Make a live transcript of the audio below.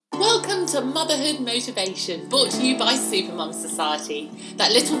Welcome to Motherhood Motivation, brought to you by Supermum Society.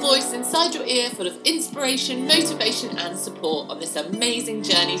 That little voice inside your ear full of inspiration, motivation and support on this amazing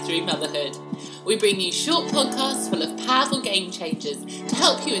journey through motherhood. We bring you short podcasts full of powerful game changers to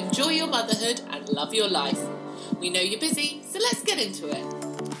help you enjoy your motherhood and love your life. We know you're busy, so let's get into it.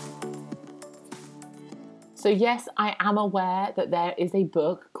 So yes, I am aware that there is a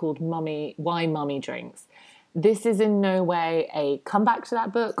book called Why Mummy Drinks. This is in no way a comeback to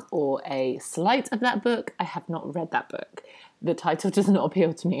that book or a slight of that book. I have not read that book. The title does not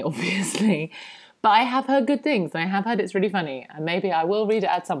appeal to me, obviously. But I have heard good things, and I have heard it's really funny. And maybe I will read it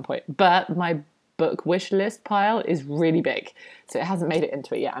at some point. But my book wish list pile is really big. So it hasn't made it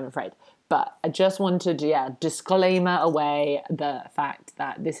into it yet, I'm afraid. But I just wanted to, disclaimer away the fact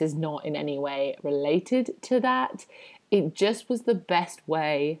that this is not in any way related to that. It just was the best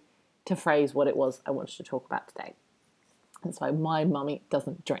way to phrase what it was I wanted to talk about today. And so my mummy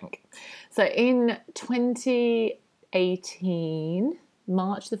doesn't drink. So in 2018,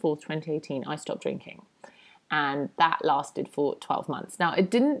 March the 4th, 2018, I stopped drinking. And that lasted for 12 months. Now,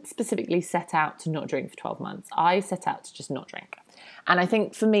 it didn't specifically set out to not drink for 12 months. I set out to just not drink. And I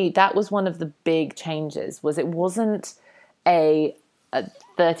think for me, that was one of the big changes, was it wasn't a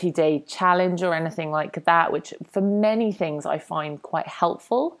 30-day challenge or anything like that, which for many things I find quite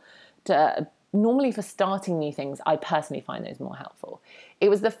helpful. Normally for starting new things, I personally find those more helpful. It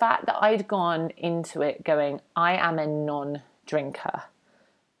was the fact that I'd gone into it going, I am a non-drinker,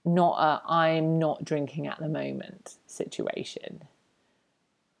 not a I'm not drinking at the moment situation.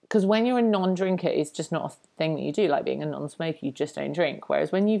 Because when you're a non-drinker, it's just not a thing that you do, like being a non-smoker, you just don't drink.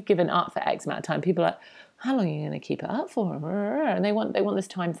 Whereas when you've given up for X amount of time, people are like, how long are you going to keep it up for? And they want this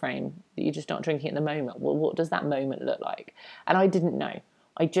time frame that you're just not drinking at the moment. Well, what does that moment look like? And I didn't know.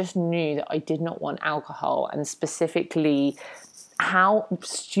 I just knew that I did not want alcohol, and specifically how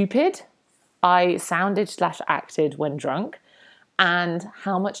stupid I sounded / acted when drunk and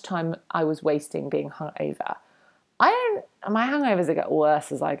how much time I was wasting being hungover. My hangovers get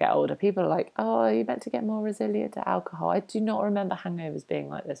worse as I get older. People are like, oh, you're meant to get more resilient to alcohol. I do not remember hangovers being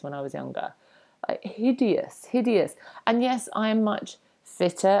like this when I was younger. Like, hideous. And yes, I am much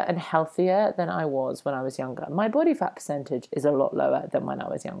fitter and healthier than I was when I was younger. My body fat percentage is a lot lower than when I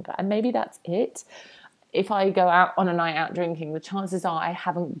was younger. And maybe that's it. If I go out on a night out drinking, the chances are I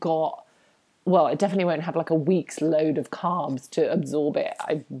haven't got, I definitely won't have like a week's load of carbs to absorb it.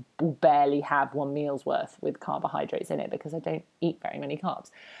 I will barely have one meal's worth with carbohydrates in it because I don't eat very many carbs.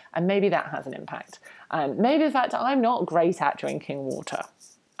 And maybe that has an impact. Maybe the fact that I'm not great at drinking water.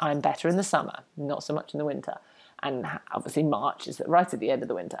 I'm better in the summer, not so much in the winter. And obviously March is right at the end of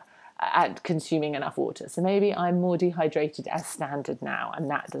the winter, at consuming enough water. So maybe I'm more dehydrated as standard now, and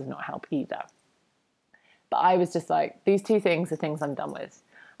that does not help either. But I was just like, these two things are things I'm done with.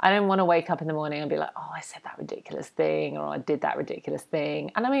 I don't want to wake up in the morning and be like, oh, I said that ridiculous thing, or I did that ridiculous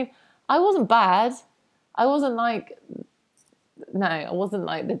thing. And I mean, I wasn't bad. I wasn't like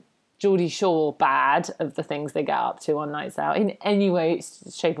the Geordie Shore bad of the things they get up to on nights out in any way,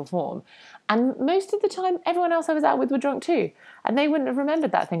 shape or form. And most of the time, everyone else I was out with were drunk too. And they wouldn't have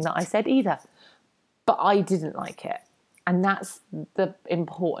remembered that thing that I said either. But I didn't like it. And that's the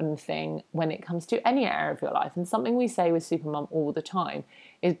important thing when it comes to any area of your life. And something we say with Supermum all the time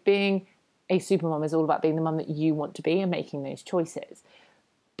is being a supermum is all about being the mum that you want to be and making those choices.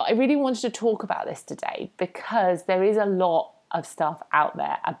 But I really wanted to talk about this today because there is a lot of stuff out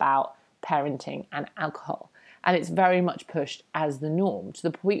there about parenting and alcohol. And it's very much pushed as the norm to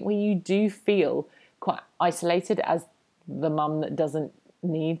the point where you do feel quite isolated as the mum that doesn't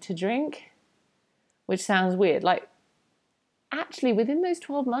need to drink, which sounds weird. Like, actually, within those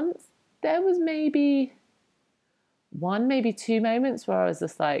 12 months, there was maybe two moments where I was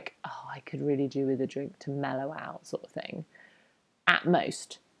just like, oh, I could really do with a drink to mellow out sort of thing, at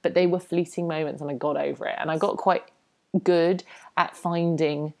most. But they were fleeting moments and I got over it. And I got quite good at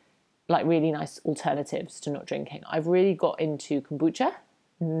finding like really nice alternatives to not drinking. I've really got into kombucha.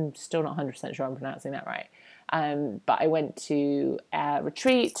 Still not 100% sure I'm pronouncing that right. But I went to a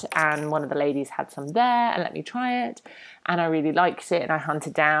retreat and one of the ladies had some there and let me try it. And I really liked it and I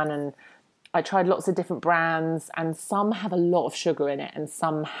hunted down and I tried lots of different brands, and some have a lot of sugar in it and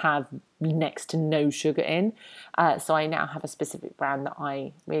some have next to no sugar in. So I now have a specific brand that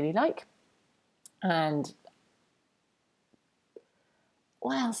I really like. And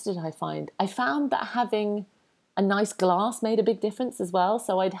what else did I find? I found that having a nice glass made a big difference as well.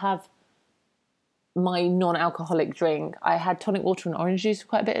 So I'd have my non-alcoholic drink. I had tonic water and orange juice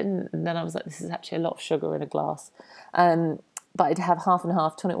quite a bit, and then I was like, this is actually a lot of sugar in a glass. But I'd have half and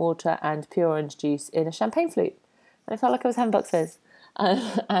half tonic water and pure orange juice in a champagne flute. And I felt like I was having Bucks Fizz.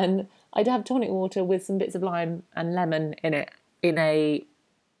 And I'd have tonic water with some bits of lime and lemon in it in a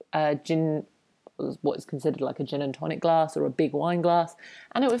gin, what is considered like a gin and tonic glass or a big wine glass,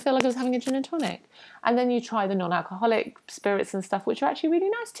 and it would feel like I was having a gin and tonic. And then you try the non-alcoholic spirits and stuff, which are actually really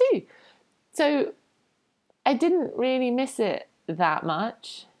nice too. So I didn't really miss it that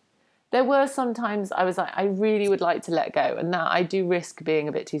much. There were some times I was like, I really would like to let go, and that I do risk being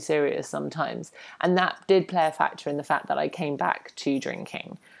a bit too serious sometimes. And that did play a factor in the fact that I came back to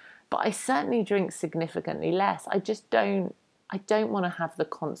drinking. But I certainly drink significantly less. I don't want to have the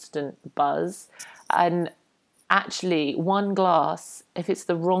constant buzz. And actually, one glass, if it's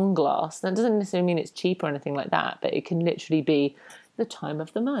the wrong glass, that doesn't necessarily mean it's cheap or anything like that, but it can literally be the time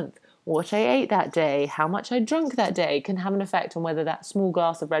of the month, what I ate that day, how much I drank that day can have an effect on whether that small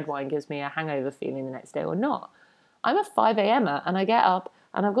glass of red wine gives me a hangover feeling the next day or not. I'm a 5 a.m.er and I get up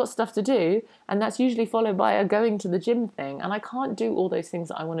and I've got stuff to do, and that's usually followed by a going to the gym thing, and I can't do all those things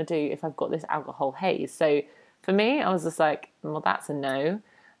that I want to do if I've got this alcohol haze. So for me, I was just like, well, that's a no.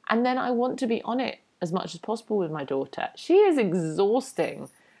 And then I want to be on it as much as possible with my daughter. She is exhausting,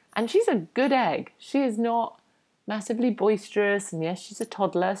 and she's a good egg. She is not massively boisterous, and yes, she's a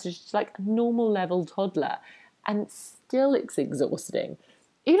toddler, so she's like a normal level toddler, and still it's exhausting.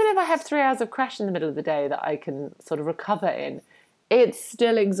 Even if I have 3 hours of crash in the middle of the day that I can sort of recover in, it's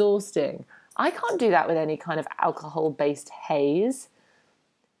still exhausting. I can't do that with any kind of alcohol-based haze.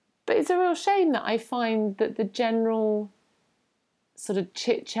 But it's a real shame that I find that the general sort of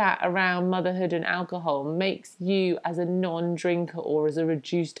chit-chat around motherhood and alcohol makes you, as a non-drinker or as a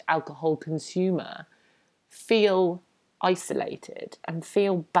reduced alcohol consumer, feel isolated and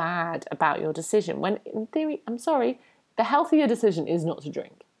feel bad about your decision, when in theory, I'm sorry, the healthier decision is not to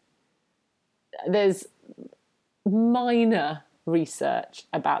drink. There's minor research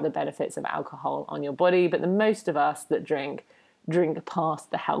about the benefits of alcohol on your body, but the most of us that drink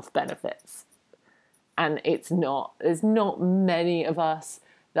past the health benefits. And there's not many of us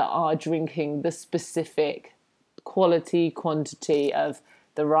that are drinking the specific quality, quantity of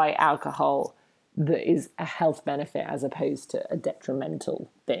the right alcohol that is a health benefit as opposed to a detrimental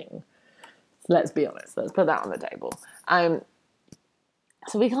thing. So let's be honest, let's put that on the table.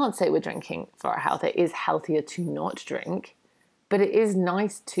 So we can't say we're drinking for our health. It is healthier to not drink, but it is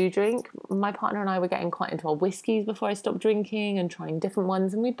nice to drink. My partner and I were getting quite into our whiskies before I stopped drinking and trying different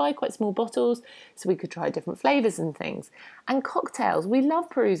ones, and we'd buy quite small bottles so we could try different flavours and things. And cocktails, we love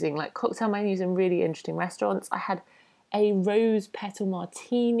perusing like cocktail menus in really interesting restaurants. I had a rose petal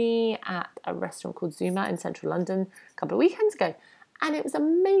martini at a restaurant called Zuma in central London a couple of weekends ago, and it was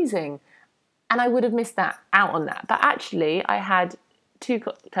amazing. And I would have missed out on that. But actually, I had 2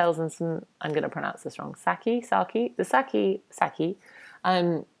 cocktails and some, I'm going to pronounce this wrong, sake. The sake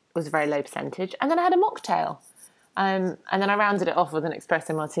was a very low percentage. And then I had a mocktail. And then I rounded it off with an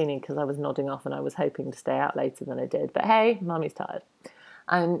espresso martini because I was nodding off and I was hoping to stay out later than I did. But hey, mummy's tired.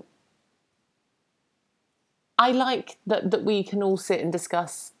 I like that we can all sit and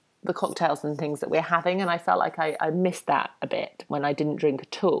discuss the cocktails and things that we're having, and I felt like I missed that a bit when I didn't drink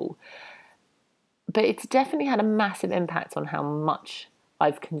at all. But it's definitely had a massive impact on how much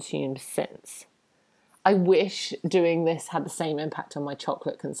I've consumed since. I wish doing this had the same impact on my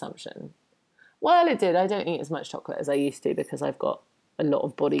chocolate consumption. Well, it did. I don't eat as much chocolate as I used to because I've got a lot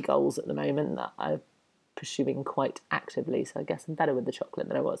of body goals at the moment that I'm pursuing quite actively, so I guess I'm better with the chocolate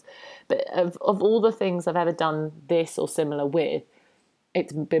than I was. But of all the things I've ever done this or similar with,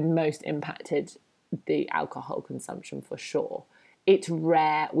 it's been most impacted the alcohol consumption for sure. It's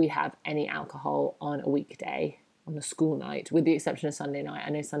rare we have any alcohol on a weekday, on a school night, with the exception of Sunday night. I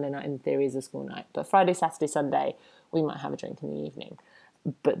know Sunday night in theory is a school night, but Friday, Saturday, Sunday, we might have a drink in the evening.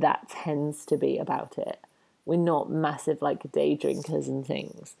 But that tends to be about it. We're not massive like day drinkers and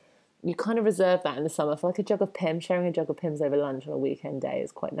things. You kind of reserve that in the summer for like a jug of Pim. Sharing a jug of Pims over lunch on a weekend day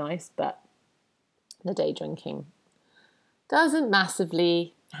is quite nice, but the day drinking doesn't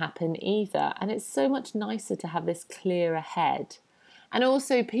massively happen either. And it's so much nicer to have this clearer head. And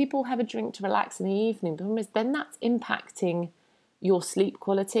also, people have a drink to relax in the evening, but then that's impacting your sleep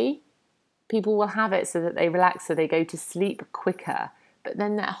quality. People will have it so that they relax, so they go to sleep quicker, but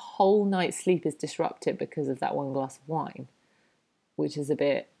then that whole night's sleep is disrupted because of that one glass of wine, which is a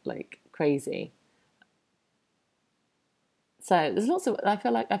bit like crazy. So there's I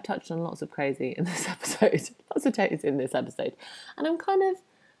feel like I've touched on lots of crazy in this episode, lots of taste in this episode, and I'm kind of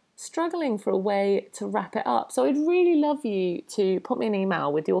struggling for a way to wrap it up. So I'd really love you to put me an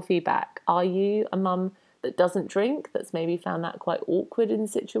email with your feedback. Are you a mum that doesn't drink, that's maybe found that quite awkward in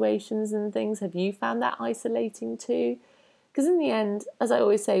situations and things? Have you found that isolating too? Because in the end, as I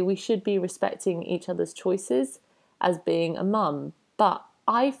always say, we should be respecting each other's choices as being a mum. But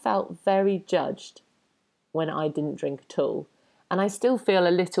I felt very judged when I didn't drink at all. And I still feel a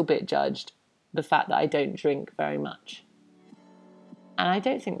little bit judged, the fact that I don't drink very much. And I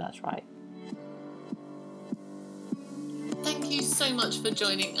don't think that's right. Thank you so much for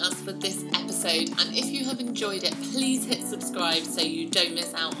joining us for this episode, and if you have enjoyed it, please hit subscribe so you don't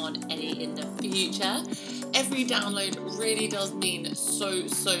miss out on any in the future. Every download really does mean so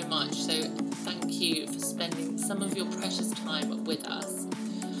much, so thank you for spending some of your precious time with us.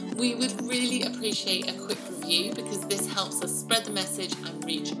 We would really appreciate a quick review because this helps us spread the message and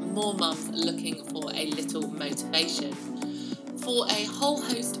reach more mums looking for a little motivation. For a whole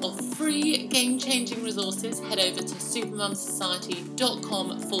host of free game-changing resources, head over to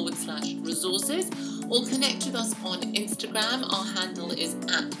supermumsociety.com/resources or connect with us on Instagram. Our handle is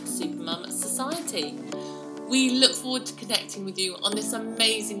 @supermumsociety. We look forward to connecting with you on this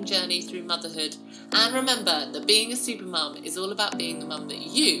amazing journey through motherhood. And remember that being a supermum is all about being the mum that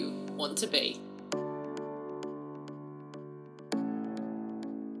you want to be.